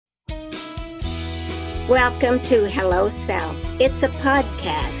Welcome to Hello Self. It's a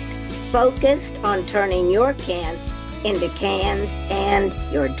podcast focused on turning your can'ts into cans and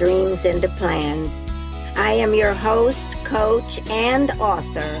your dreams into plans. I am your host, coach, and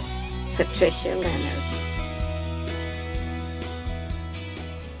author, Patricia Leonard.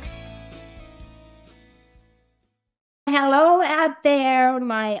 Hello out there,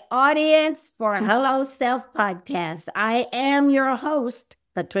 my audience for Hello Self podcast. I am your host,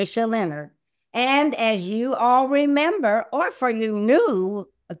 Patricia Leonard. And as you all remember, or for you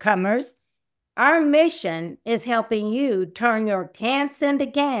newcomers, our mission is helping you turn your can'ts into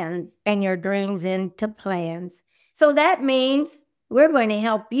cans and your dreams into plans. So that means we're going to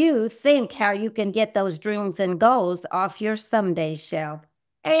help you think how you can get those dreams and goals off your someday shelf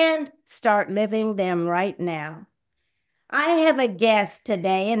and start living them right now. I have a guest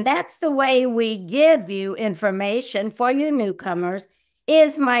today, and that's the way we give you information for you newcomers,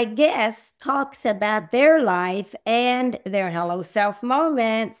 is my guest talks about their life and their Hello Self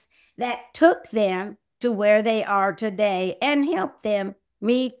moments that took them to where they are today and helped them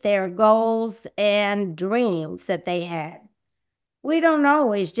meet their goals and dreams that they had. We don't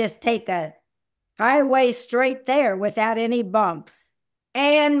always just take a highway straight there without any bumps.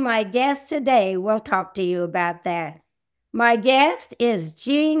 And my guest today will talk to you about that. My guest is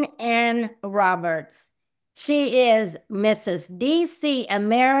JeanAnne Roberts. She is Mrs. DC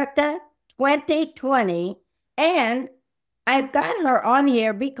America 2020, and I've got her on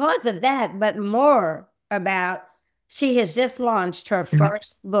here because of that, but more about she has just launched her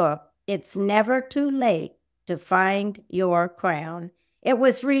first book, It's Never Too Late to Find Your Crown. It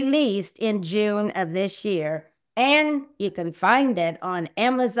was released in June of this year, and you can find it on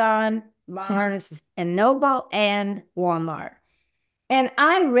Amazon, Barnes & Noble, and Walmart. And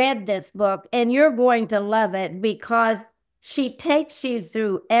I read this book, and you're going to love it because she takes you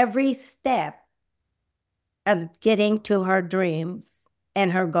through every step of getting to her dreams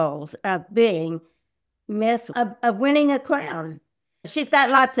and her goals of being of winning a crown. She's got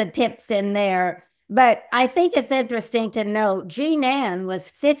lots of tips in there, but I think it's interesting to note JeanAnne was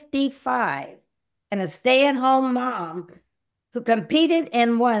 55 and a stay-at-home mom who competed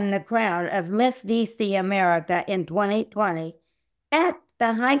and won the crown of Miss DC America in 2020 at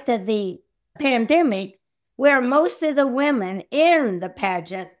the height of the pandemic, where most of the women in the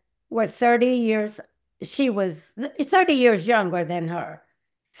pageant were 30 years, she was 30 years younger than her.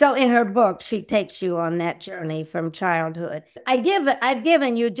 So in her book, she takes you on that journey from childhood. I've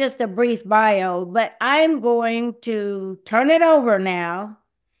given you just a brief bio, but I'm going to turn it over now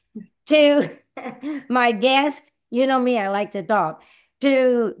to my guest. You know me, I like to talk.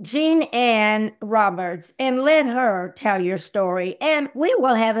 To JeanAnne Roberts and let her tell your story. And we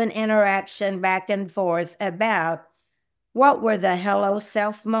will have an interaction back and forth about what were the Hello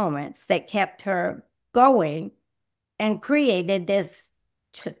Self moments that kept her going and created this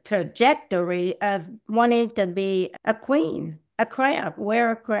trajectory of wanting to be a queen, a crown,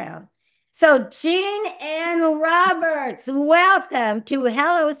 wear a crown. So JeanAnne Roberts, welcome to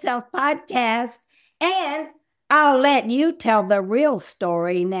Hello Self podcast. And I'll let you tell the real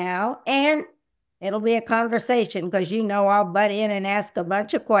story now, and it'll be a conversation because you know I'll butt in and ask a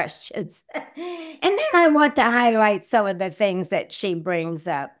bunch of questions. And then I want to highlight some of the things that she brings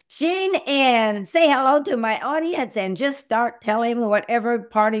up. JeanAnne, say hello to my audience and just start telling whatever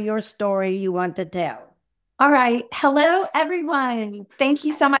part of your story you want to tell. All right. Hello, everyone. Thank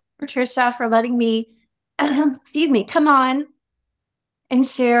you so much, Patricia, for letting me, come on and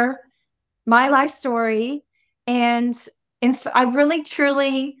share my life story. And I really,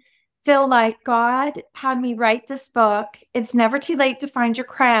 truly feel like God had me write this book, It's Never Too Late to Find Your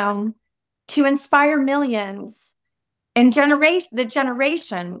Crown, to inspire millions and the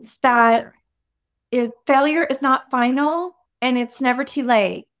generations that failure is not final and it's never too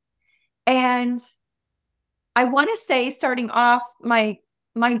late. And I want to say, starting off, my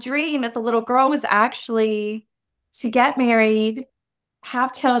dream as a little girl was actually to get married,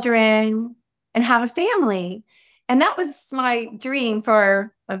 have children, and have a family. And that was my dream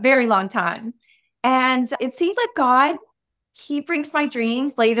for a very long time. And it seems like God, he brings my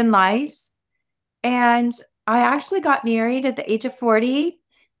dreams late in life. And I actually got married at the age of 40,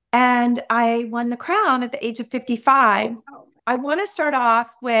 and I won the crown at the age of 55. I want to start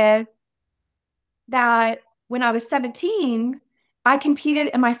off with that when I was 17, I competed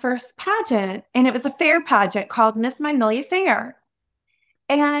in my first pageant, and it was a fair pageant called Miss Magnolia Fair.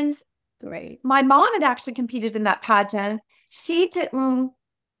 And Great. My mom had actually competed in that pageant. She didn't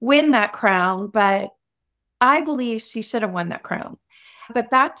win that crown, but I believe she should have won that crown.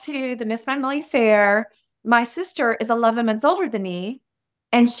 But back to the Miss Magnolia Fair, my sister is 11 months older than me,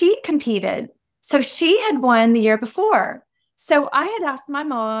 and she competed So she had won the year before. So I had asked my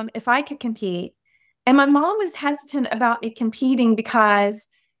mom if I could compete. And my mom was hesitant about me competing because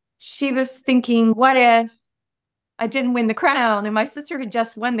she was thinking, what if I didn't win the crown and my sister had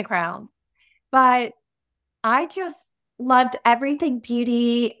just won the crown? But I just loved everything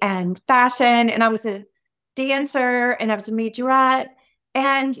beauty and fashion. And I was a dancer and I was a majorette.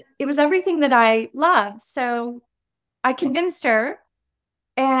 And it was everything that I loved. So I convinced her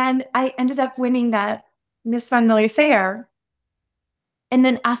and I ended up winning that Miss Fun Fair. And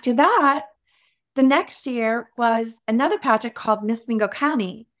then after that, the next year was another pageant called Miss Mingo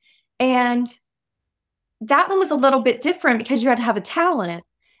County. And that one was a little bit different because you had to have a talent.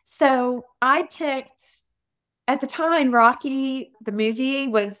 So I picked, at the time, Rocky, the movie,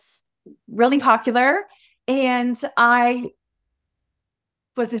 was really popular. And I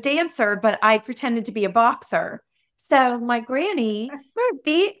was a dancer, but I pretended to be a boxer. So my granny,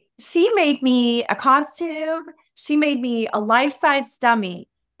 she made me a costume. She made me a life-size dummy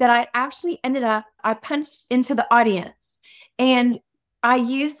that I actually I punched into the audience. And I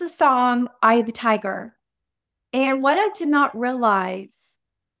used the song, Eye of the Tiger. And what I did not realize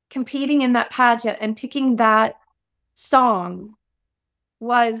competing in that pageant and picking that song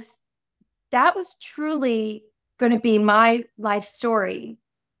was that was truly going to be my life story,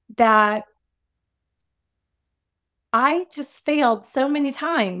 that I just failed so many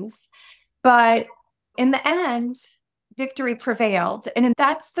times. But in the end, victory prevailed. And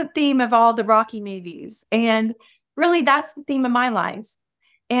that's the theme of all the Rocky movies. And really, that's the theme of my life.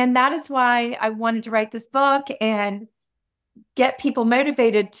 And that is why I wanted to write this book and get people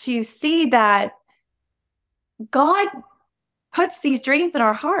motivated to see that God puts these dreams in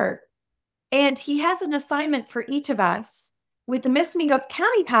our heart. And he has an assignment for each of us. With the Miss Mingo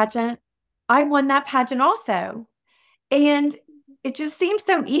County pageant, I won that pageant also. And it just seemed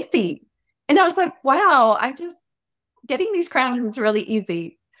so easy. And I was like, wow, I'm just getting these crowns is really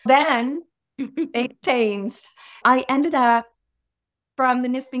easy. Then it changed. I ended up from the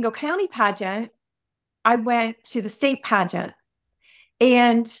Miss Mingo County pageant, I went to the state pageant.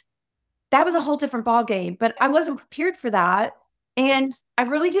 And that was a whole different ballgame, but I wasn't prepared for that. And I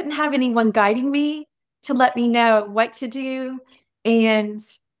really didn't have anyone guiding me to let me know what to do. And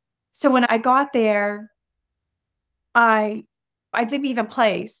so when I got there, I didn't even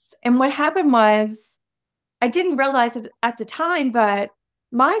place. And what happened was I didn't realize it at the time, but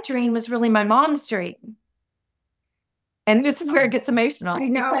my dream was really my mom's dream. And this is where it gets emotional. I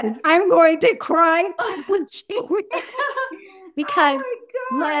know. I'm going to cry. Because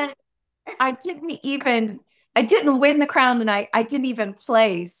when I didn't win the crown, and I didn't even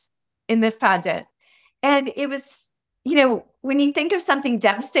place in this pageant. And it was, when you think of something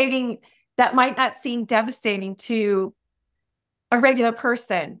devastating, that might not seem devastating to a regular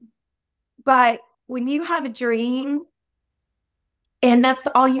person. But when you have a dream and that's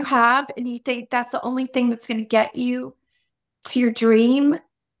all you have, and you think that's the only thing that's going to get you to your dream,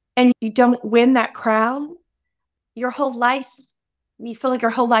 and you don't win that crown, you feel like your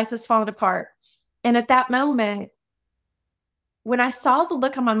whole life is falling apart. And at that moment, when I saw the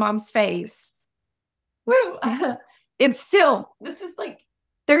look on my mom's face, this is like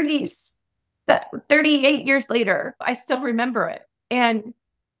 38 years later, I still remember it. And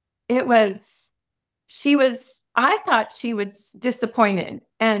I thought she was disappointed,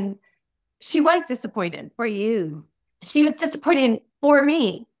 and she was disappointed. For you. She was disappointed for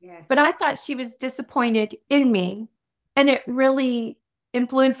me. Yes. But I thought she was disappointed in me. And it really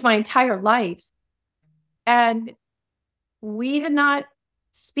influenced my entire life. And we did not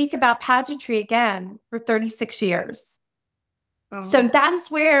speak about pageantry again for 36 years. Oh. So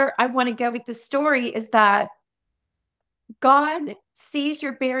that's where I want to go with the story, is that God sees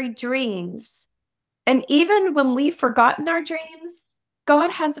your buried dreams. And even when we've forgotten our dreams,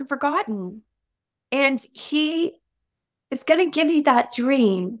 God hasn't forgotten. And he is going to give you that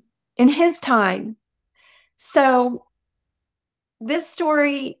dream in his time. So this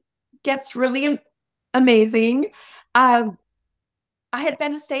story gets really amazing. I had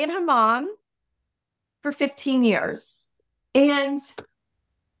been a stay-at-home mom for 15 years. And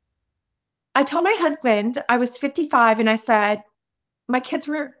I told my husband I was 55, and I said, my kids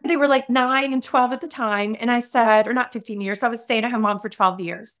were like 9 and 12 at the time. And I said, or not 15 years, I was stay-at-home mom for 12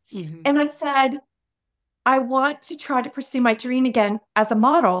 years. Mm-hmm. And I said, I want to try to pursue my dream again as a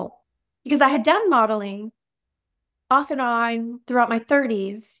model, because I had done modeling off and on throughout my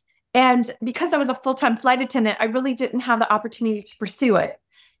 30s. And because I was a full-time flight attendant, I really didn't have the opportunity to pursue it.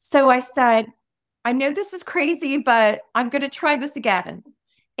 So I said, I know this is crazy, but I'm going to try this again.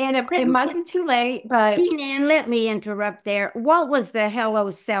 And it might be too late, but JeanAnne, let me interrupt there. What was the hello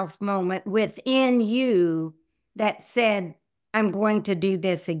self moment within you that said, I'm going to do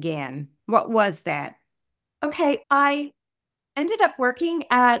this again? What was that? okay, I ended up working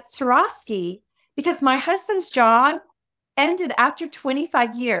at Swarovski because my husband's job ended after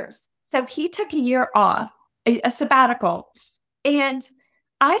 25 years. So he took a year off, a sabbatical. And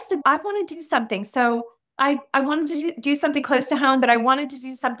I said, I want to do something. So I wanted to do something close to home, but I wanted to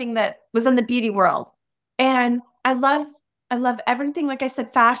do something that was in the beauty world. And I love everything, like I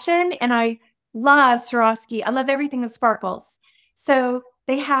said, fashion, and I love Swarovski. I love everything that sparkles. So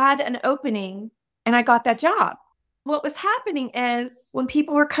they had an opening and I got that job. What was happening is when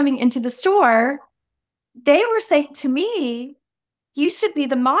people were coming into the store, they were saying to me, you should be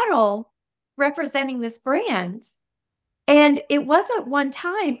the model representing this brand. And it wasn't one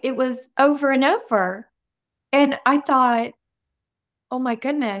time, it was over and over. And I thought, oh my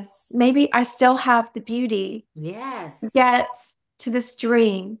goodness, maybe I still have the beauty Yes. yet to this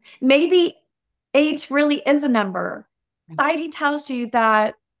dream. Maybe age really is a number. Society tells you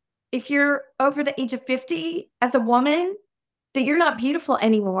that if you're over the age of 50 as a woman, that you're not beautiful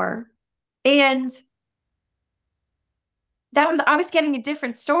anymore. And I was getting a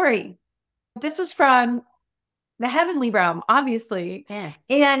different story. This was from the heavenly realm, obviously. Yes.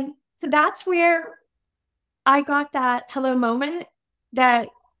 And so that's where I got that hello moment that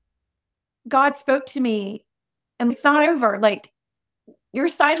God spoke to me, and it's not over. Like, your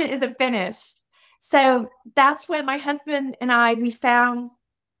assignment isn't finished. So that's when my husband and I, we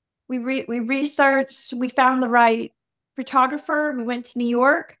researched, we found the right photographer. We went to New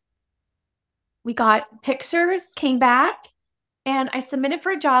York. We got pictures, came back, and I submitted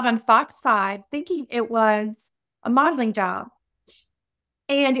for a job on Fox 5, thinking it was a modeling job.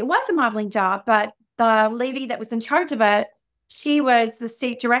 And it was a modeling job, but the lady that was in charge of it, she was the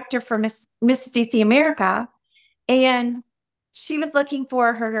state director for Miss DC America. And she was looking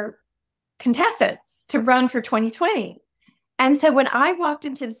for her contestants to run for 2020. And so when I walked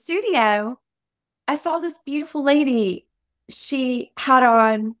into the studio, I saw this beautiful lady. She had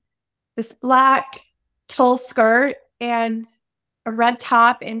on this black tulle skirt and a red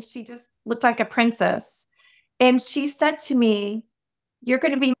top, and she just looked like a princess. And she said to me, you're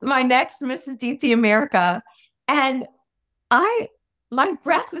going to be my next Mrs. DC America. And my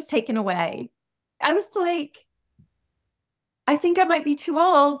breath was taken away. I was like, I think I might be too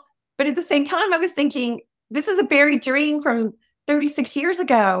old. But at the same time, I was thinking, this is a buried dream from 36 years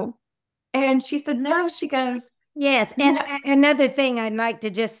ago. And she said, no, she goes, yes. And another thing I'd like to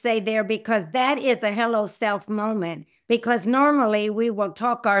just say there, because that is a hello self moment, because normally we will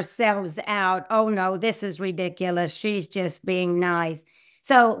talk ourselves out. Oh no, this is ridiculous. She's just being nice.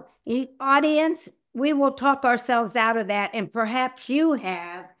 So, audience, we will talk ourselves out of that. And perhaps you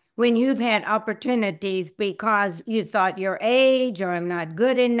have, when you've had opportunities because you thought your age, or I'm not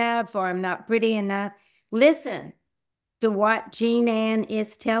good enough, or I'm not pretty enough. Listen to what JeanAnne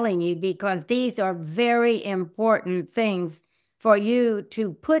is telling you, because these are very important things for you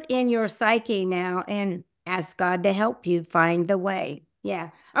to put in your psyche now and ask God to help you find the way. Yeah.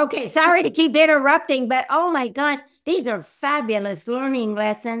 Okay. Sorry to keep interrupting, but oh my gosh, these are fabulous learning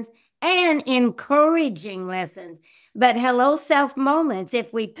lessons and encouraging lessons. But hello self moments,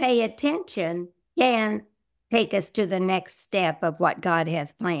 if we pay attention, can take us to the next step of what God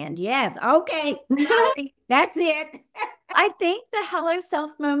has planned. Yes. Okay. Sorry. That's it. I think the hello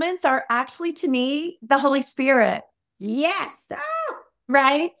self moments are actually, to me, the Holy Spirit. Yes. Oh,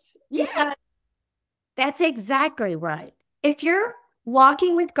 right? Yes. Because that's exactly right. If you're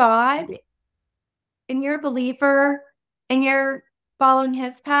walking with God and you're a believer and you're following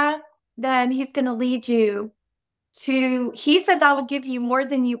his path, then he's going to lead you to, he says, I will give you more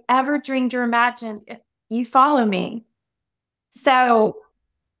than you ever dreamed or imagined if you follow me. So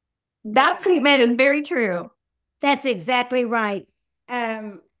that statement is very true. That's exactly right.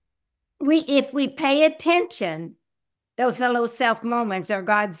 If we pay attention, those hello self moments are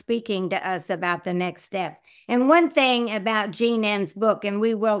God speaking to us about the next steps. And one thing about JeanAnne's book, and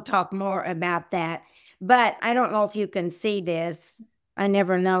we will talk more about that, but I don't know if you can see this. I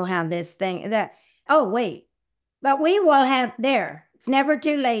never know how this thing that. Oh wait, but we will have there. It's never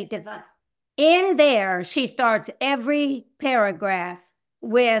too late to find. In there, she starts every paragraph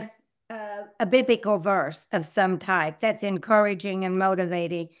with a biblical verse of some type that's encouraging and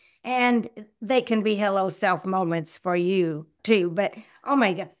motivating. And they can be hello self moments for you too. But oh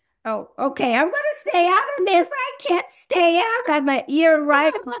my God. Oh, okay. I'm going to stay out of this. I can't stay out of it. You're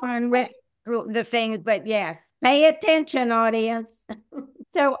right on with the things. But yes, pay attention, audience.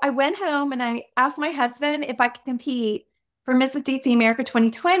 So I went home and I asked my husband if I could compete for Mrs. DC America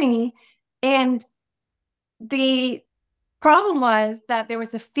 2020. And the problem was that there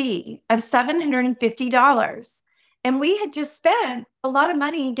was a fee of $750. And we had just spent a lot of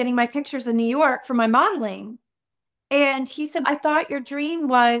money getting my pictures in New York for my modeling. And he said, I thought your dream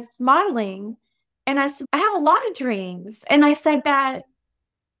was modeling. And I said, I have a lot of dreams. And I said that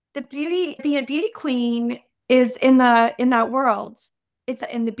being a beauty queen is in that world. It's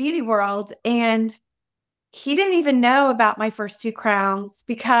in the beauty world. And he didn't even know about my first two crowns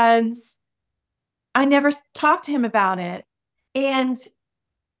because I never talked to him about it. And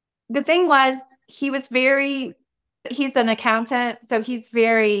the thing was, he's an accountant, so he's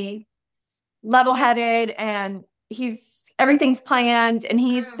very level-headed and everything's planned. And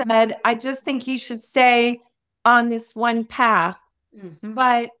he said, I just think you should stay on this one path. Mm-hmm.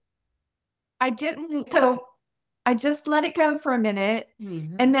 But I didn't. So I just let it go for a minute.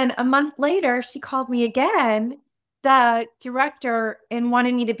 Mm-hmm. And then a month later, she called me again, the director, and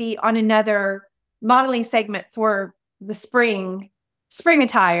wanted me to be on another modeling segment for the spring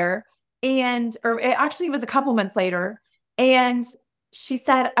attire. Or it actually was a couple months later. And she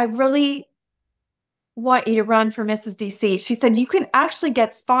said, I really want you to run for Mrs. DC. She said, you can actually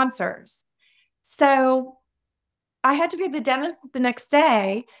get sponsors. So I had to be at the dentist the next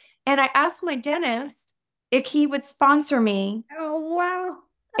day. And I asked my dentist if he would sponsor me. Oh, wow.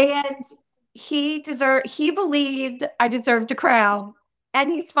 And he believed I deserved a crown,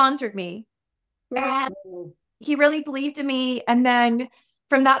 and he sponsored me. And he really believed in me. And then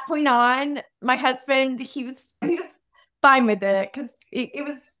from that point on, my husband, he was fine with it because it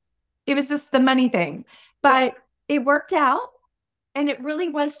was just the money thing. But it worked out, and it really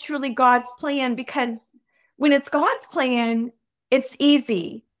was truly God's plan, because when it's God's plan, it's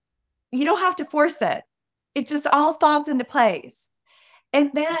easy. You don't have to force it. It just all falls into place.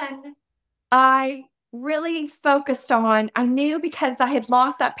 And then I really focused on, I knew, because I had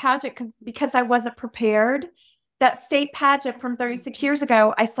lost that pageant because I wasn't prepared, that state pageant from 36 years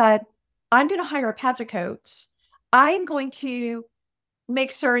ago, I said, I'm going to hire a pageant coach. I'm going to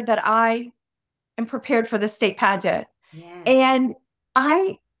make sure that I am prepared for the state pageant. Yeah. And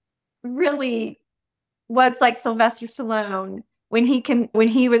I really was like Sylvester Stallone when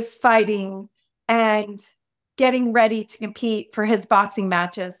he was fighting and getting ready to compete for his boxing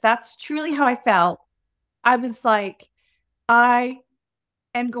matches. That's truly how I felt. I was like, I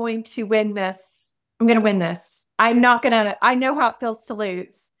am going to win this. I'm going to win this. I know how it feels to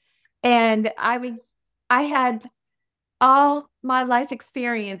lose. And I had all my life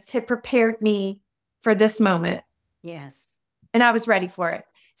experience had prepared me for this moment. Yes. And I was ready for it.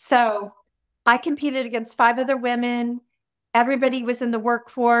 So I competed against 5 other women. Everybody was in the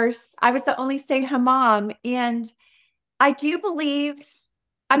workforce. I was the only stay-at-home mom. And I do believe,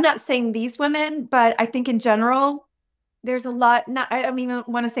 I'm not saying these women, but I think in general, there's a lot, I don't even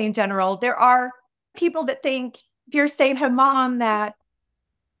want to say in general, there are people that think if you're a stay-at-home mom that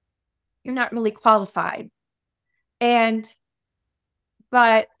you're not really qualified.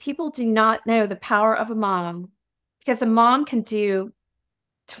 But people do not know the power of a mom, because a mom can do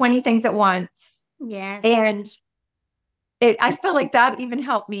 20 things at once. Yes. And I feel like that even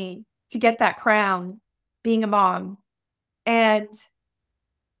helped me to get that crown, being a mom. And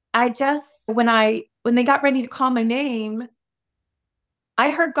I just, when they got ready to call my name, I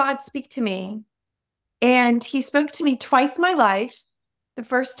heard God speak to me. And he spoke to me twice in my life. The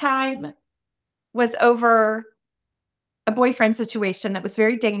first time was over a boyfriend situation that was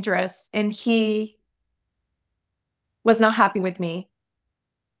very dangerous, and he was not happy with me.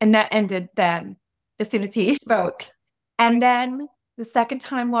 And that ended then, as soon as he spoke. And then the second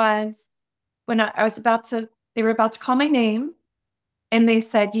time was when they were about to call my name, and they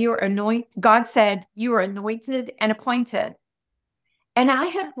said, you are anointed. God said, you are anointed and appointed. And I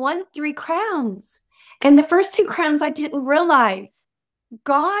had won 3 crowns. And the first 2 crowns, I didn't realize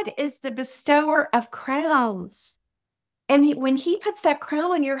God is the bestower of crowns. And when he puts that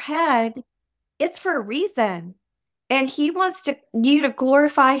crown on your head, it's for a reason. And he wants you to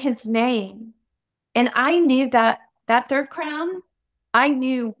glorify his name. And I knew that 3rd crown, I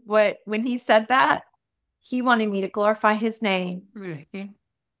knew when he said that, he wanted me to glorify his name. Mm-hmm.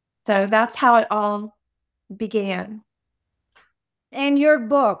 So that's how it all began. And your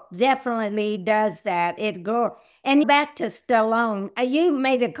book definitely does that. And back to Stallone, you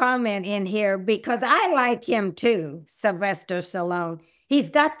made a comment in here, because I like him too, Sylvester Stallone. He's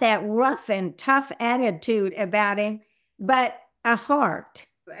got that rough and tough attitude about him, but a heart.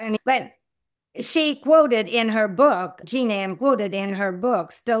 But she quoted in her book, JeanAnne quoted in her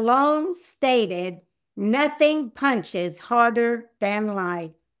book, Stallone stated, nothing punches harder than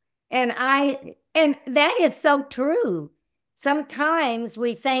life. And that is so true. sometimes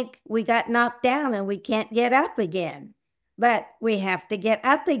we think we got knocked down and we can't get up again, but we have to get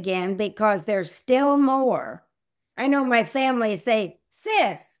up again because there's still more. I know my family say,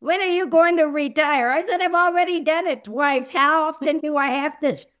 sis, when are you going to retire? I said, I've already done it twice. How often do I have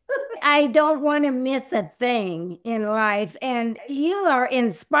to? I don't want to miss a thing in life. And you are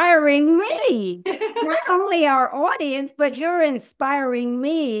inspiring me, not only our audience, but you're inspiring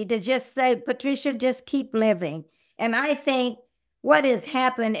me to just say, Patricia, just keep living. And I think what has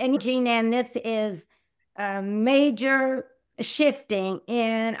happened, and JeanAnne, this is a major shifting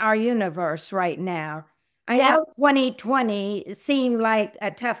in our universe right now. I know 2020 seemed like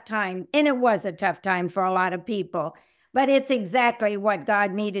a tough time, and it was a tough time for a lot of people, but it's exactly what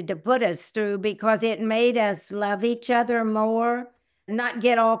God needed to put us through because it made us love each other more, not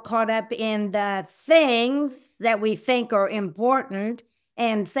get all caught up in the things that we think are important,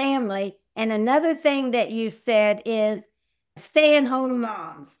 and family. And another thing that you said is stay-at-home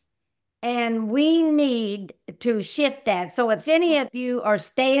moms. And we need to shift that. So if any of you are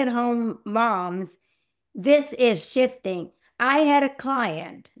stay-at-home moms, this is shifting. I had a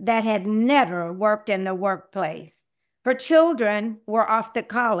client that had never worked in the workplace. Her children were off to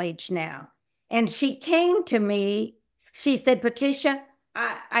college now. And she came to me. She said, Patricia,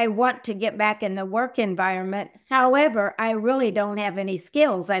 I want to get back in the work environment. However, I really don't have any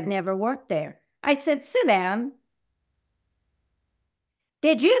skills. I've never worked there. I said, sit down.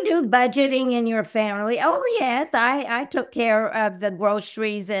 Did you do budgeting in your family? Oh, yes, I took care of the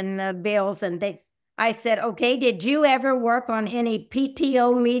groceries and the bills and things. I said, okay, did you ever work on any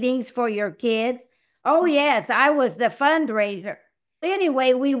PTO meetings for your kids? Oh, yes, I was the fundraiser.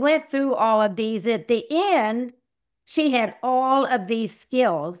 Anyway, we went through all of these. At the end, she had all of these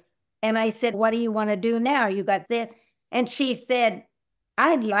skills. And I said, what do you want to do now? You got this. And she said,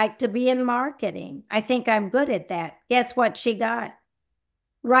 I'd like to be in marketing. I think I'm good at that. Guess what she got?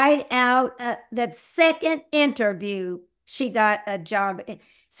 Right out that second interview, she got a job.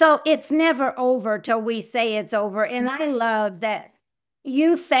 So it's never over till we say it's over. And I love that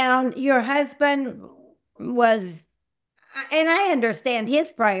you found your husband was, and I understand his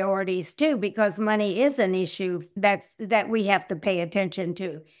priorities too, because money is an issue that we have to pay attention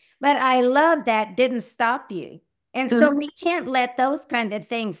to. But I love that didn't stop you. And so we can't let those kind of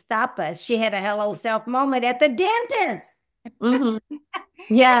things stop us. She had a hello self moment at the dentist.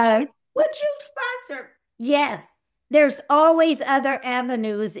 Yes. Would you sponsor? Yes. There's always other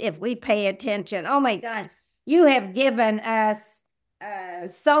avenues if we pay attention. Oh my God. You have given us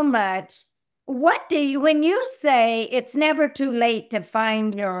so much. What do you, when you say it's never too late to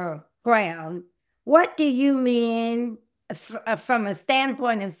find your crown, what do you mean from a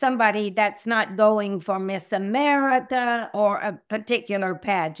standpoint of somebody that's not going for Miss America or a particular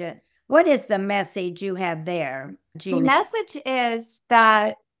pageant? What is the message you have there, The message is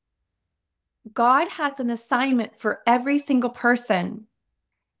that God has an assignment for every single person.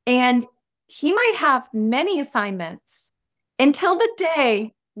 And he might have many assignments until the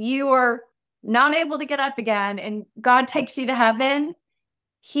day you are not able to get up again and God takes you to heaven.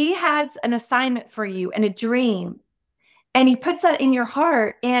 He has an assignment for you and a dream. And he puts that in your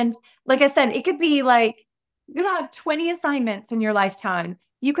heart. And like I said, it could be like you could have 20 assignments in your lifetime.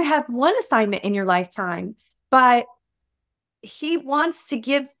 You could have one assignment in your lifetime, but God wants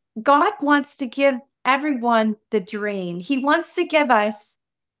to give everyone the dream. He wants to give us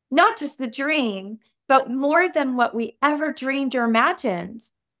not just the dream, but more than what we ever dreamed or imagined.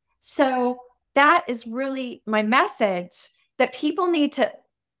 So that is really my message, that people need to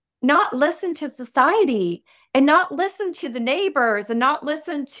not listen to society and not listen to the neighbors and not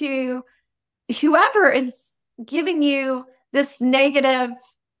listen to whoever is giving you this negative,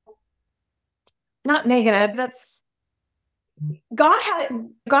 not negative, that's God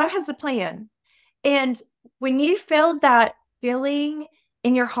has a plan. And when you feel that feeling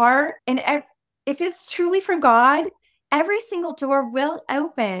in your heart, and if it's truly from God, every single door will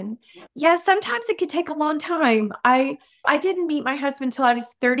open. Yeah, sometimes it could take a long time. I didn't meet my husband till I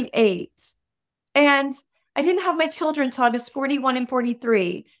was 38. And I didn't have my children till I was 41 and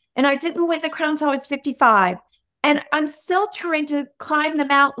 43. And I didn't win the crown till I was 55. And I'm still trying to climb the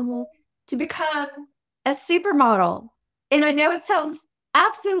mountain to become a supermodel. And I know it sounds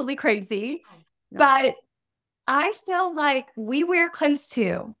absolutely crazy, but I feel like we wear clothes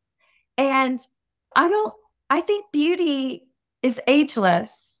too. And I think beauty is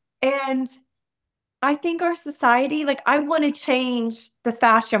ageless. And I think our society, like, I want to change the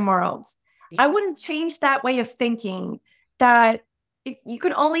fashion world. I want to change that way of thinking, that you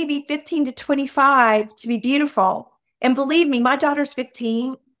can only be 15 to 25 to be beautiful. And believe me, my daughter's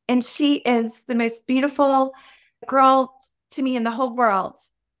 15 and she is the most beautiful girl to me in the whole world.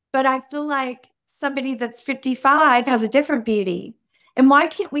 But I feel like somebody that's 55 has a different beauty. And why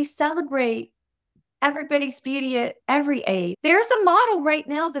can't we celebrate everybody's beauty at every age? There's a model right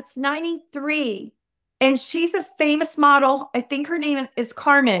now that's 93, and she's a famous model. I think her name is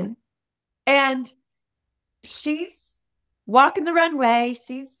Carmen. And she's walking the runway.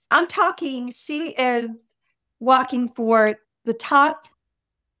 She is walking for the top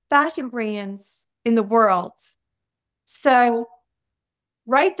fashion brands in the world. So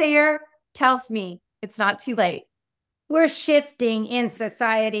right there tells me it's not too late. We're shifting in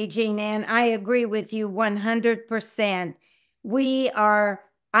society, JeanAnne. I agree with you 100%.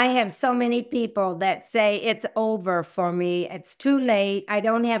 I have so many people that say it's over for me. It's too late. I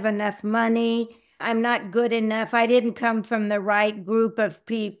don't have enough money. I'm not good enough. I didn't come from the right group of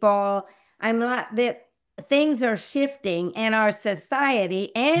people. I'm not that things are shifting in our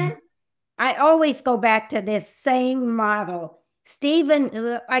society. And I always go back to this same model.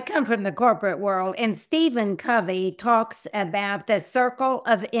 I come from the corporate world, and Stephen Covey talks about the circle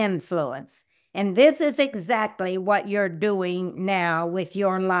of influence. And this is exactly what you're doing now with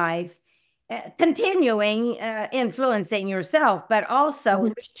your life, continuing influencing yourself, but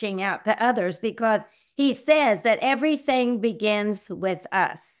also reaching out to others, because he says that everything begins with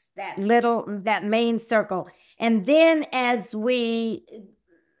us, that main circle. And then as we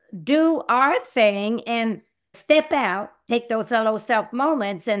do our thing and step out, take those hello self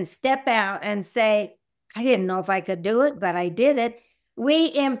moments and step out and say, I didn't know if I could do it, but I did it. We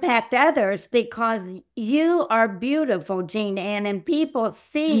impact others because you are beautiful, JeanAnne, and people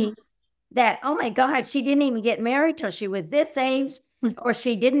see that, oh my God, she didn't even get married till she was this age, or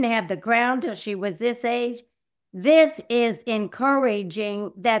she didn't have the crown till she was this age. This is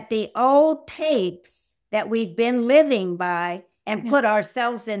encouraging that the old tapes that we've been living by and put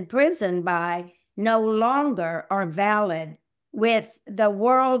ourselves in prison by no longer are valid with the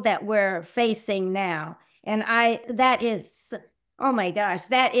world that we're facing now. And that is, oh my gosh,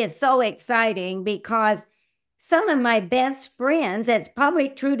 that is so exciting, because some of my best friends, it's probably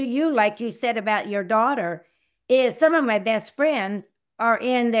true to you, like you said about your daughter, is some of my best friends are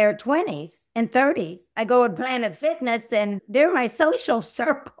in their 20s and 30s. I go to Planet Fitness and they're my social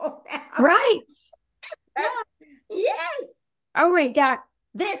circle now. Right. Yes. Oh my God.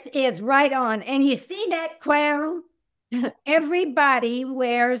 This is right on. And you see that crown? Everybody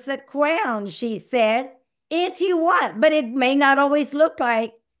wears a crown, she said, if you want, but it may not always look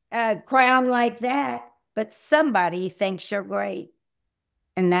like a crown like that, but somebody thinks you're great.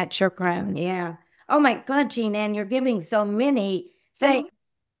 And that's your crown. Yeah. Oh my God, JeanAnne, you're giving so many things.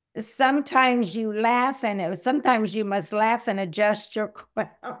 Sometimes you laugh, and sometimes you must laugh and adjust your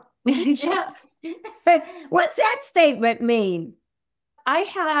crown. Yes. What's that statement mean?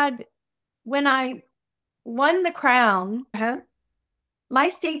 When I won the crown, my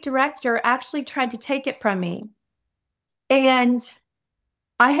state director actually tried to take it from me. And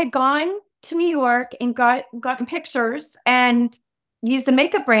I had gone to New York and gotten pictures and used a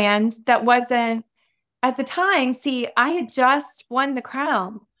makeup brand that wasn't, at the time, see, I had just won the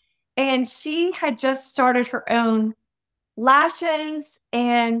crown, and she had just started her own lashes,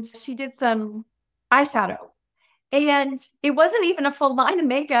 and she did some eyeshadow. And it wasn't even a full line of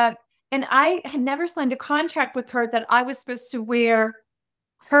makeup. And I had never signed a contract with her that I was supposed to wear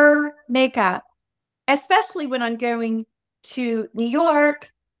her makeup, especially when I'm going to New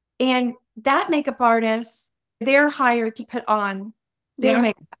York. And that makeup artist, they're hired to put on their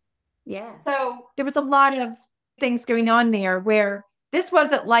makeup. Yeah. So there was a lot of things going on there, where this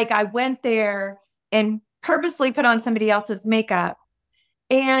wasn't like I went there and purposely put on somebody else's makeup.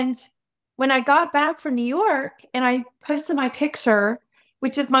 And when I got back from New York and I posted my picture,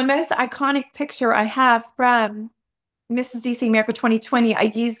 which is my most iconic picture I have from Mrs. DC America 2020,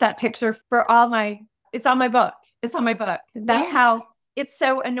 I used that picture for it's on my book. It's on my book. That's how it's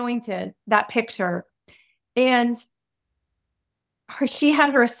so anointed, that picture. And she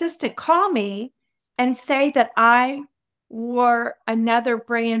had her assistant call me and say that I wore another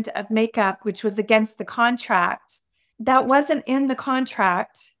brand of makeup, which was against the contract. That wasn't in the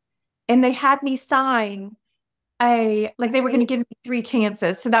contract. And they had me sign they were going to give me 3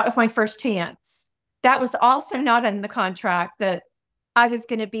 chances. So that was my first chance. That was also not in the contract, that there was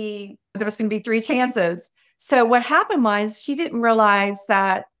going to be 3 chances. So what happened was, she didn't realize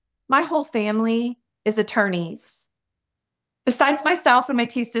that my whole family is attorneys. Besides myself and my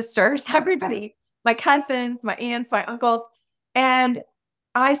 2 sisters, everybody, my cousins, my aunts, my uncles. And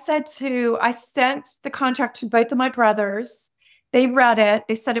I sent the contract to both of my brothers. They read it.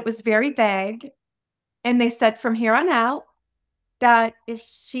 They said it was very vague. And they said, from here on out, that if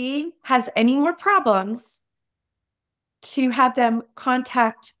she has any more problems, to have them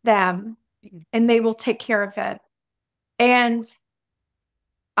contact them and they will take care of it. And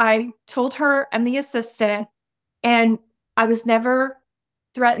I told her I'm the assistant, and I was never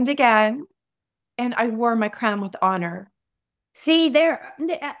threatened again. And I wore my crown with honor. See, JeanAnne,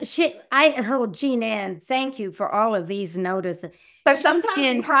 thank you for all of these notices. So sometimes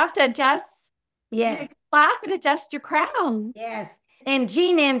you have to adjust, yes, laugh and adjust your crown. yes. And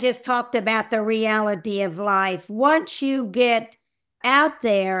JeanAnne just talked about the reality of life. Once you get out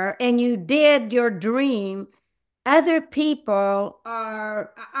there and you did your dream, other people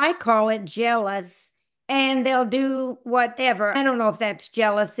are, I call it jealous, and they'll do whatever. I don't know if that's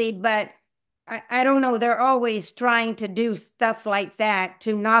jealousy, but I don't know. They're always trying to do stuff like that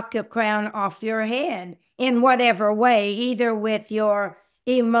to knock your crown off your head in whatever way, either with your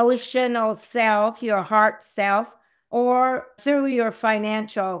emotional self, your heart self, or through your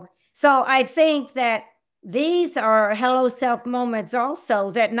financial. So I think that these are hello self moments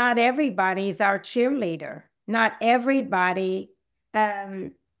also, that not everybody's our cheerleader. Not everybody. I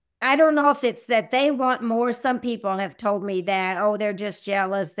don't know if it's that they want more. Some people have told me that, oh, they're just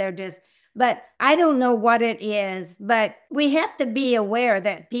jealous. But I don't know what it is. But we have to be aware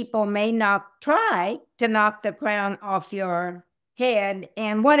that people may not try to knock the crown off your head,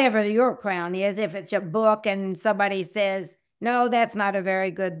 and whatever your crown is, if it's a book and somebody says, no, that's not a very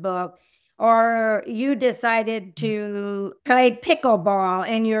good book, or you decided to play pickleball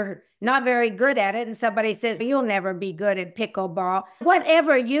and you're not very good at it, and somebody says, you'll never be good at pickleball.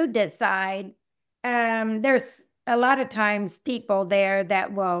 Whatever you decide, there's a lot of times people there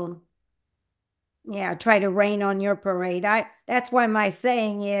that will, try to rain on your parade. That's why my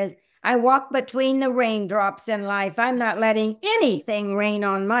saying is, I walk between the raindrops in life. I'm not letting anything rain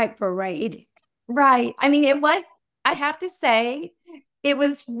on my parade. Right. I mean, I have to say, it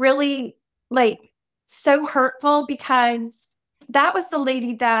was really like so hurtful, because that was the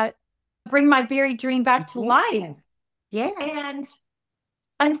lady that bring my very dream back to life. Yeah. And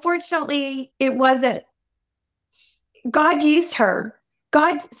unfortunately, it wasn't. God used her.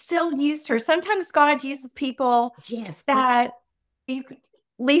 God still used her. Sometimes God uses people that you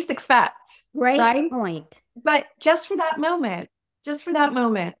least expect. Right point. But just for that moment.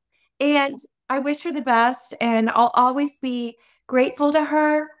 And I wish her the best. And I'll always be grateful to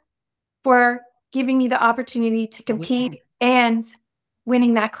her for giving me the opportunity to compete and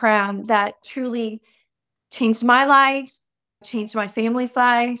winning that crown that truly changed my life, changed my family's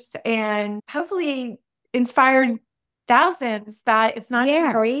life, and hopefully inspired thousands that it's not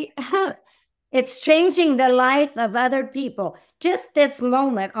scary. It's changing the life of other people. Just this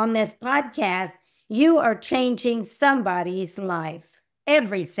moment on this podcast, you are changing somebody's life.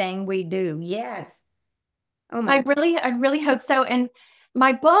 Everything we do. Yes. Oh my. I really hope so. And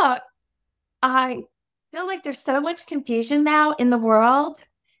my book, I feel like there's so much confusion now in the world.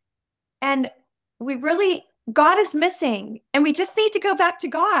 And God is missing. And we just need to go back to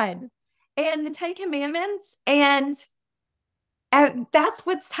God and the 10 Commandments. And that's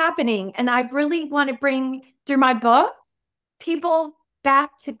what's happening. And I really want to bring, through my book, people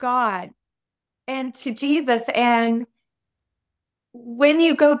back to God and to Jesus. And when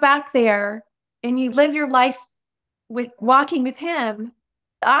you go back there and you live your life with walking with Him,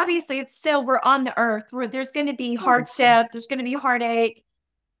 obviously it's still, we're on the earth where there's going to be hardship, there's going to be heartache,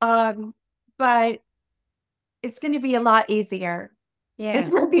 but it's going to be a lot easier. Yeah, it's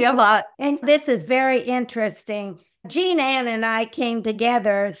going to be a lot. And this is very interesting. JeanAnne and I came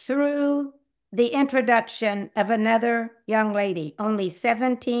together through the introduction of another young lady, only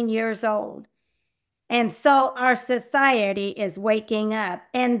 17 years old. And so our society is waking up.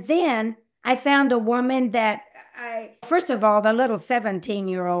 And then I found a woman that first of all, the little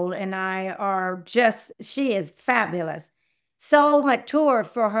 17-year-old and I are just, she is fabulous. So mature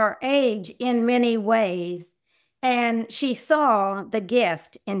for her age in many ways. And she saw the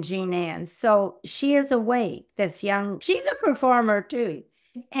gift in JeanAnne. So she is awake, she's a performer too.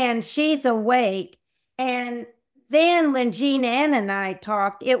 And she's awake. And then when JeanAnne and I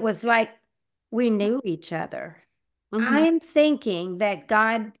talked, it was like we knew each other. I'm thinking that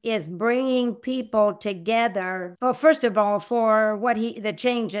God is bringing people together. Well, first of all, for the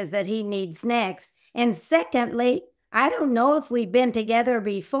changes that He needs next. And secondly, I don't know if we've been together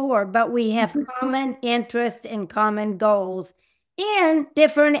before, but we have common interests and common goals in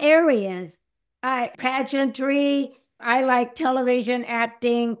different areas. Pageantry, I like television,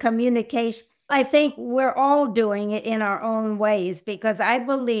 acting, communication. I think we're all doing it in our own ways, because I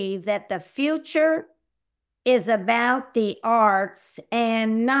believe that the future is about the arts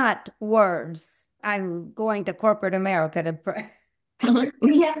and not words. I'm going to corporate America to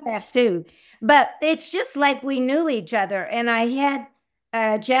Yes. That too. But it's just like we knew each other. And I had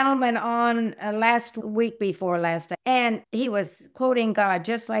a gentleman on last week before last, and he was quoting God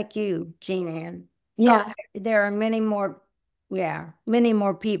just like you, JeanAnne. So Yes. there are many more, yeah, many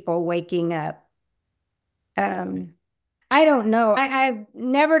more people waking up. Um, I don't know. I'm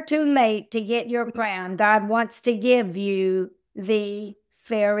never too late to get your crown. God wants to give you the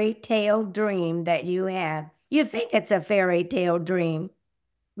fairy tale dream that you have. You think it's a fairy tale dream,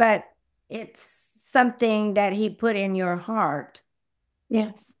 but it's something that he put in your heart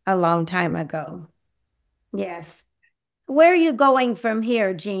Yes. a long time ago. Yes. Where are you going from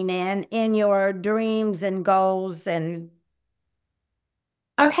here, JeanAnne, in your dreams and goals? And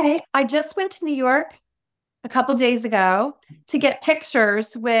Okay. I just went to New York a couple days ago to get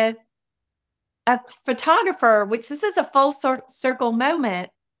pictures with a photographer, which this is a full circle moment.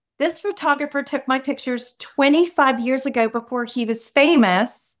 This photographer took my pictures 25 years ago before he was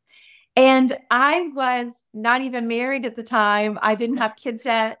famous. And I was not even married at the time. I didn't have kids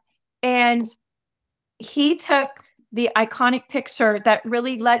yet. And he took the iconic picture that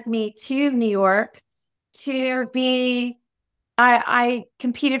really led me to New York to be, I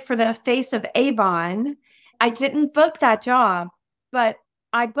competed for the face of Avon. I didn't book that job, but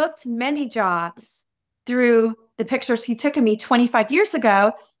I booked many jobs through the pictures he took of me 25 years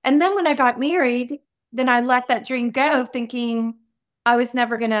ago. And then when I got married, then I let that dream go, thinking I was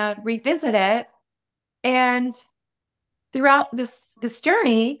never going to revisit it. And throughout this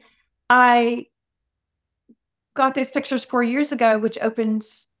journey, I got those pictures 4 years ago, which opened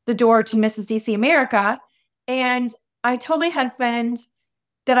the door to Mrs. DC America. And I told my husband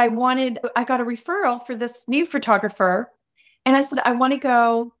that I got a referral for this new photographer. And I said, I want to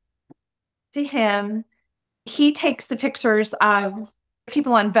go to him. He takes the pictures of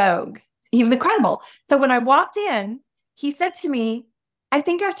people on Vogue. He was incredible. So when I walked in, he said to me, I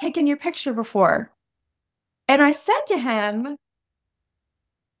think I've taken your picture before. And I said to him,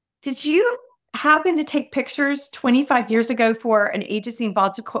 did you happen to take pictures 25 years ago for an agency in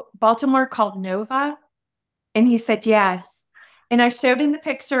Baltimore called Nova? And he said, yes. And I showed him the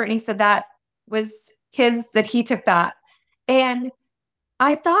picture and he said that was that he took that. And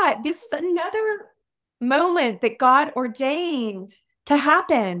I thought, this is another moment that God ordained to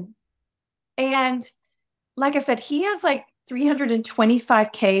happen. And like I said, he has like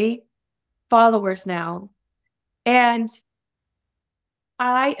 325K followers now. And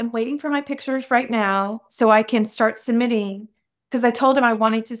I am waiting for my pictures right now so I can start submitting, because I told him I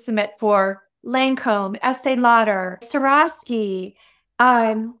wanted to submit for Lancome, Estee Lauder, Swarovski,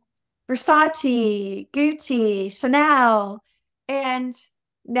 Versace, Gucci, Chanel. And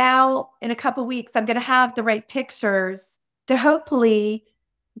now in a couple of weeks, I'm going to have the right pictures to hopefully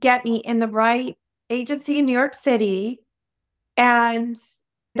get me in the right agency in New York City. And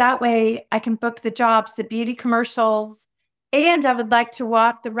that way I can book the jobs, the beauty commercials, and I would like to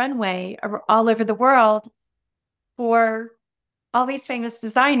walk the runway all over the world for all these famous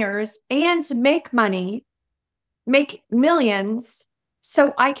designers and to make money, make millions,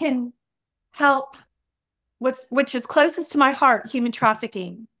 so I can help which is closest to my heart, human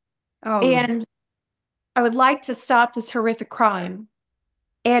trafficking. oh, And I would like to stop this horrific crime.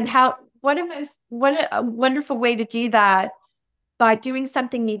 And what a wonderful way to do that, by doing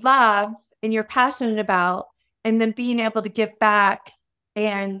something you love and you're passionate about, and then being able to give back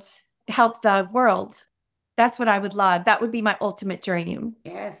and help the world. That's what I would love. That would be my ultimate dream.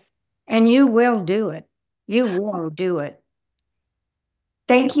 yes. And you will do it. You will do it.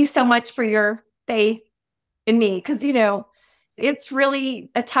 Thank you so much for your faith in me, because, it's really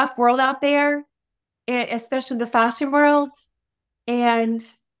a tough world out there, especially the fashion world. And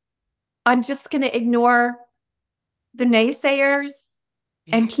I'm just going to ignore the naysayers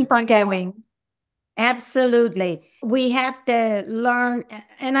and keep on going. Absolutely. We have to learn,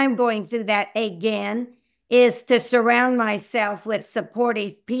 and I'm going through that again, is to surround myself with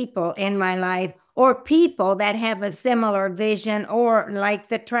supportive people in my life, or people that have a similar vision, or like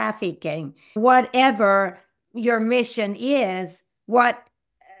the trafficking. Whatever your mission is,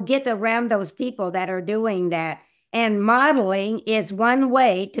 get around those people that are doing that. And modeling is one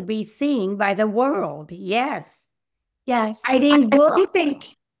way to be seen by the world. Yes. Yes. I didn't I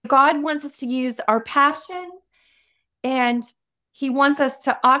think God wants us to use our passion, and he wants us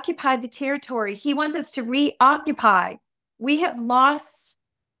to occupy the territory. He wants us to reoccupy. We have lost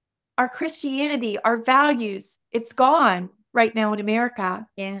our Christianity, our values. It's gone right now in America.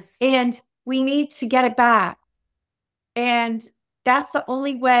 Yes. And we need to get it back. And that's the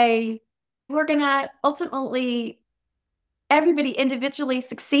only way we're going to ultimately, everybody individually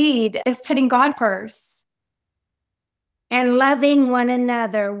succeed, is putting God first. and loving one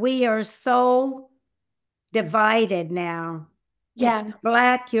another. We are so divided now. Yes. If you're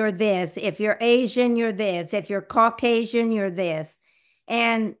Black, you're this. If you're Asian, you're this. If you're Caucasian, you're this.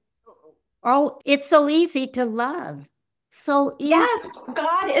 And oh, it's so easy to love. So easy. Yes,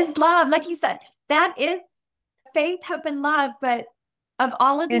 God is love. Like you said, that is faith, hope, and love. But of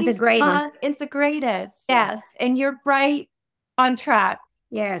all of And the these, greatest. love is the greatest. Yes. And you're right on track.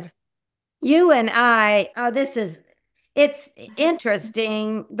 Yes. You and I, it's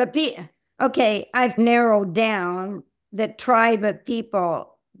interesting. Okay, I've narrowed down the tribe of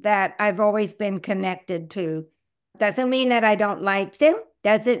people that I've always been connected to. Doesn't mean that I don't like them.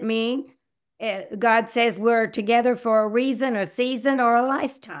 Doesn't mean God says we're together for a reason, a season, or a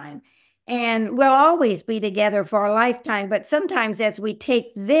lifetime. And we'll always be together for a lifetime. But sometimes as we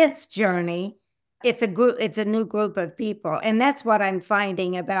take this journey, it's a new group of people. And that's what I'm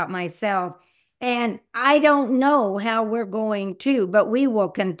finding about myself. And I don't know how we're going to, but we will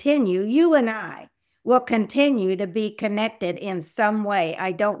continue. You and I will continue to be connected in some way.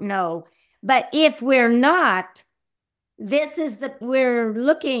 I don't know. But if we're not, we're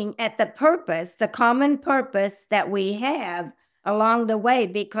looking at the purpose, the common purpose that we have along the way,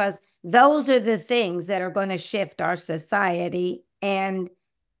 because those are the things that are going to shift our society. And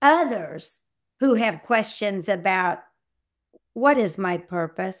others who have questions about what is my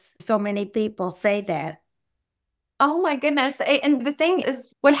purpose? So many people say that. Oh my goodness. And the thing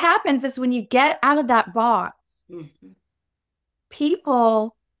is, what happens is when you get out of that box,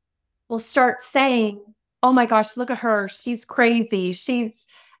 people will start saying, oh my gosh, look at her. She's crazy. She's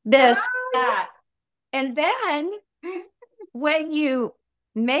this, that. And then when you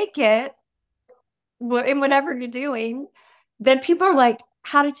make it in whatever you're doing, then people are like,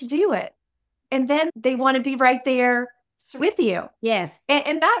 how did you do it? And then they want to be right there with you. Yes.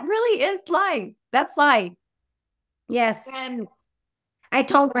 And that really is life. That's life. Yes. And I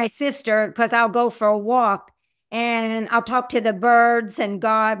told my sister, because I'll go for a walk and I'll talk to the birds and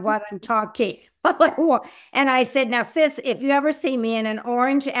God while I'm talking. And I said, now, sis, if you ever see me in an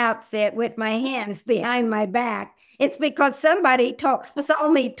orange outfit with my hands behind my back, it's because somebody saw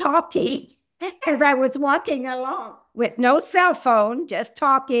me talking as I was walking along with no cell phone, just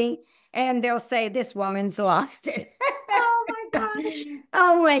talking. And they'll say, this woman's lost it. oh my gosh.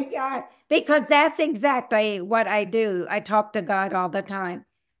 Oh my God. Because that's exactly what I do. I talk to God all the time.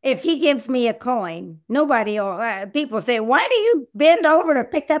 If he gives me a coin, people say, why do you bend over to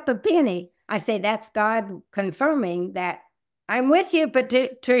pick up a penny? I say, that's God confirming that I'm with you,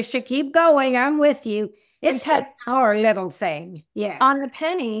 Patricia, keep going. I'm with you. It's just our little thing. Yeah. On the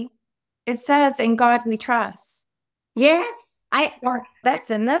penny, it says, in God we trust. Yes. That's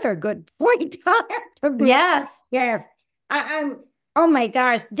another good point. Yes. Yes. Oh my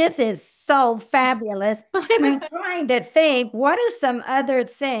gosh, this is so fabulous. I'm trying to think, what are some other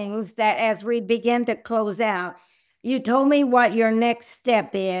things that as we begin to close out, you told me what your next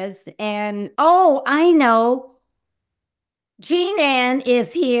step is. And oh, I know. JeanAnne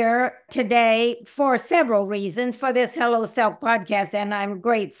is here today for several reasons for this Hello Self podcast. And I'm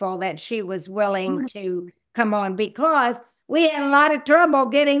grateful that she was willing to come on because we had a lot of trouble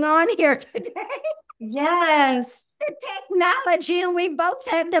getting on here today. Yes. The technology, and we both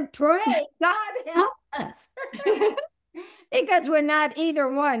had to pray. God help us. Because we're not either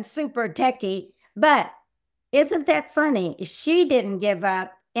one super techie. But isn't that funny? She didn't give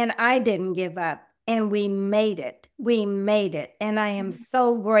up, and I didn't give up. And we made it. We made it. And I am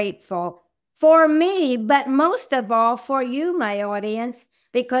so grateful for me, but most of all for you, my audience,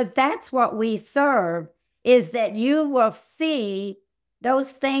 because that's what we serve, is that you will see those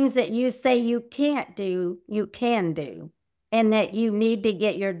things that you say you can't do, you can do, and that you need to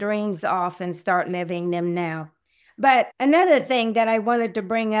get your dreams off and start living them now. But another thing that I wanted to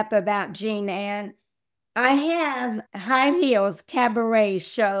bring up about JeanAnne, I have High Heels Cabaret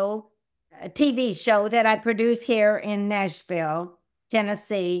show, a TV show that I produce here in Nashville,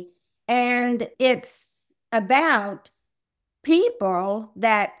 Tennessee, and it's about people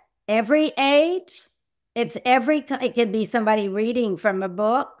that every age, it could be somebody reading from a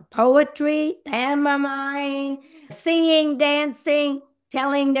book, poetry, pantomime, singing, dancing,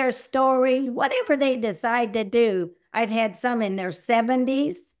 telling their story, whatever they decide to do. I've had some in their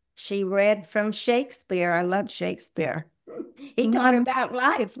 70s. She read from Shakespeare. I love Shakespeare. He taught about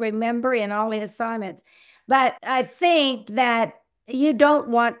life, remember, in all his sonnets. But I think that you don't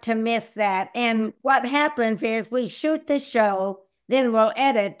want to miss that. And what happens is we shoot the show, then we'll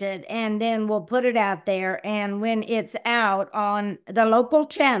edit it, and then we'll put it out there. And when it's out on the local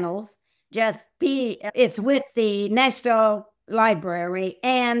channels, it's with the Nashville Library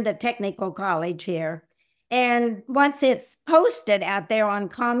and the Technical College here. And once it's posted out there on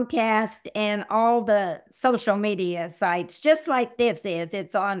Comcast and all the social media sites, just like this is,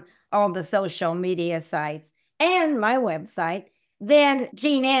 it's on all the social media sites and my website, then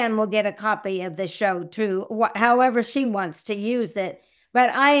JeanAnne will get a copy of the show too, however she wants to use it. But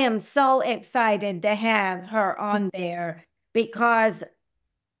I am so excited to have her on there because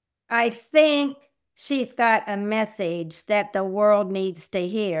I think she's got a message that the world needs to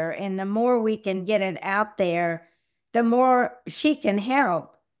hear. And the more we can get it out there, the more she can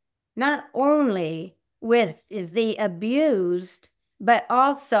help, not only with the abused, but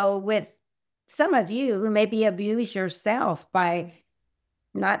also with some of you who maybe abuse yourself by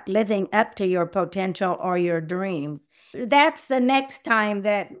not living up to your potential or your dreams. That's the next time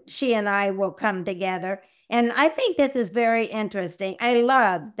that she and I will come together. And I think this is very interesting. I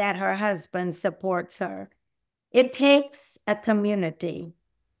love that her husband supports her. It takes a community.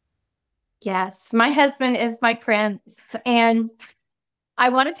 Yes, my husband is my prince. And I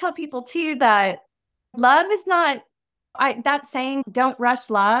want to tell people too that love is not, that saying, don't rush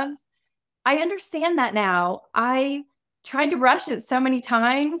love. I understand that now. I tried to rush it so many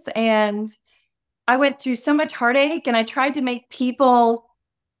times and I went through so much heartache, and I tried to make people,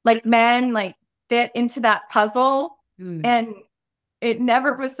 like men, like fit into that puzzle. And it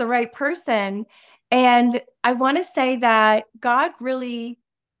never was the right person. And I want to say that God really,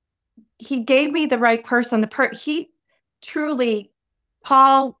 he gave me the right person. He truly,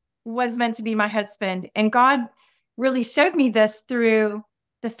 Paul was meant to be my husband. And God really showed me this through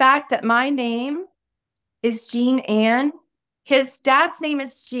the fact that my name is JeanAnne. His dad's name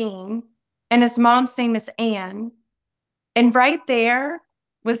is Jean, and his mom's name is Anne. And right there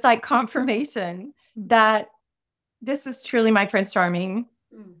was like confirmation that this was truly my Prince Charming.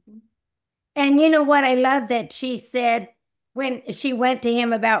 Mm-hmm. And you know what? I love that she said when she went to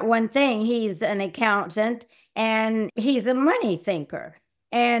him about one thing, he's an accountant and he's a money thinker.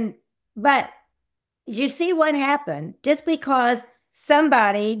 But you see what happened? Just because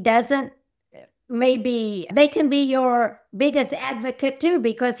somebody doesn't, maybe they can be your biggest advocate too,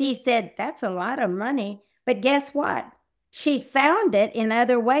 because he said, that's a lot of money. But guess what? She found it in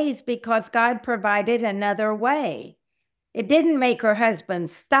other ways because God provided another way. It didn't make her husband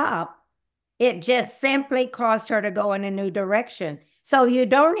stop. It just simply caused her to go in a new direction. So you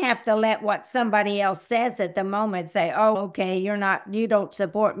don't have to let what somebody else says at the moment say, oh, okay, you don't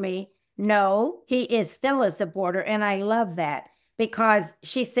support me. No, he is still a supporter. And I love that because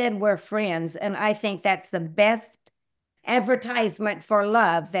she said we're friends. And I think that's the best advertisement for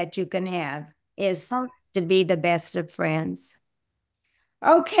love that you can have is to be the best of friends.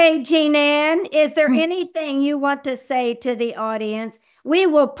 Okay, JeanAnne, is there anything you want to say to the audience? We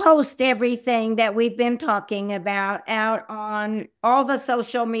will post everything that we've been talking about out on all the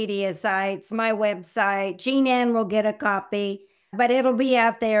social media sites, my website. JeanAnne will get a copy, but it'll be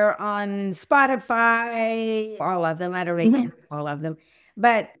out there on Spotify, all of them. I don't really know all of them,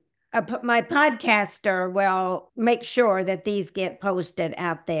 but my podcaster will make sure that these get posted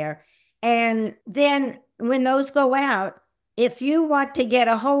out there. And then when those go out, if you want to get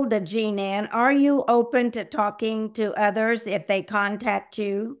a hold of JeanAnne, are you open to talking to others if they contact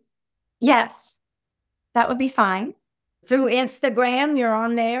you? Yes, that would be fine. Through Instagram, you're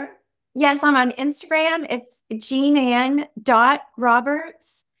on there? Yes, I'm on Instagram. It's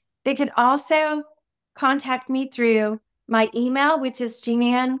JeanAnne.Roberts. They could also contact me through my email, which is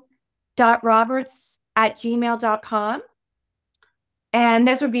JeanAnne.Roberts@gmail.com. And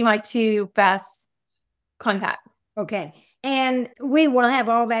those would be my two best contacts. Okay. And we will have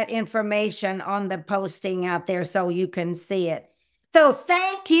all that information on the posting out there so you can see it. So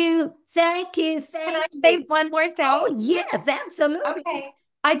thank you. Thank you. Can I say one more thing? Oh, yes, absolutely. Okay.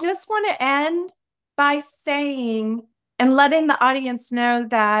 I just want to end by saying and letting the audience know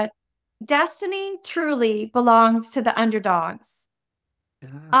that destiny truly belongs to the underdogs.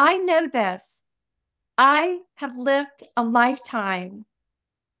 I know this. I have lived a lifetime,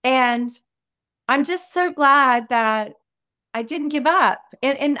 and I'm just so glad that I didn't give up.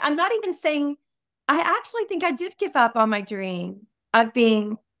 And I'm not even saying, I actually think I did give up on my dream of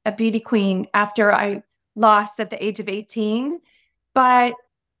being a beauty queen after I lost at the age of 18. But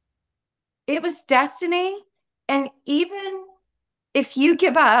it was destiny. And even if you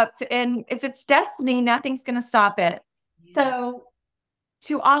give up and if it's destiny, nothing's going to stop it. So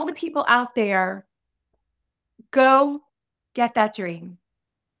to all the people out there, go get that dream.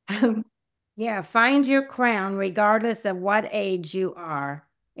 Yeah, find your crown regardless of what age you are.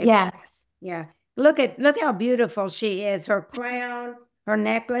 Yes. Yeah. Look how beautiful she is. Her crown, her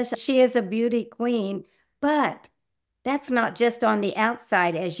necklace. She is a beauty queen, but that's not just on the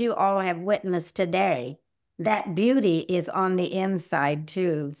outside, as you all have witnessed today. that beauty is on the inside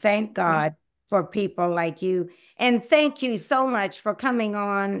too. Thank God for people like you. And thank you so much for coming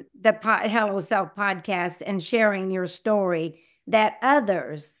on the Hello Self podcast and sharing your story that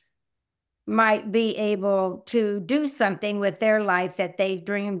others might be able to do something with their life that they've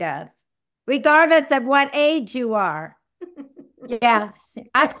dreamed of, regardless of what age you are. Yes,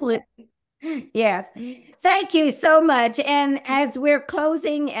 absolutely. Yes. Thank you so much. And as we're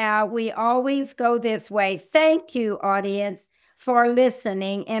closing out, we always go this way. Thank you, audience, for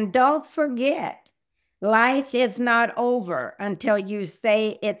listening. And don't forget, life is not over until you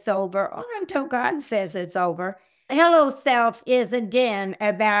say it's over or until God says it's over. Hello Self is again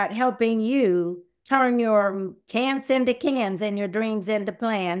about helping you turn your can'ts into cans and your dreams into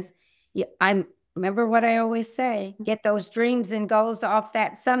plans. I remember what I always say, get those dreams and goals off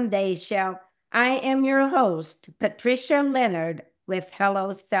that someday shelf. I am your host, Patricia Leonard with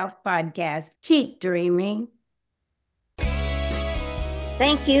Hello Self Podcast. Keep dreaming.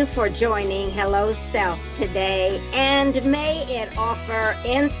 Thank you for joining Hello Self today, and may it offer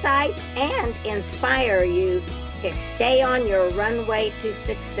insight and inspire you to stay on your runway to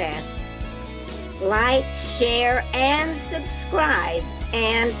success. Like, share, and subscribe.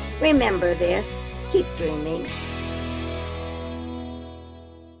 And remember this, keep dreaming.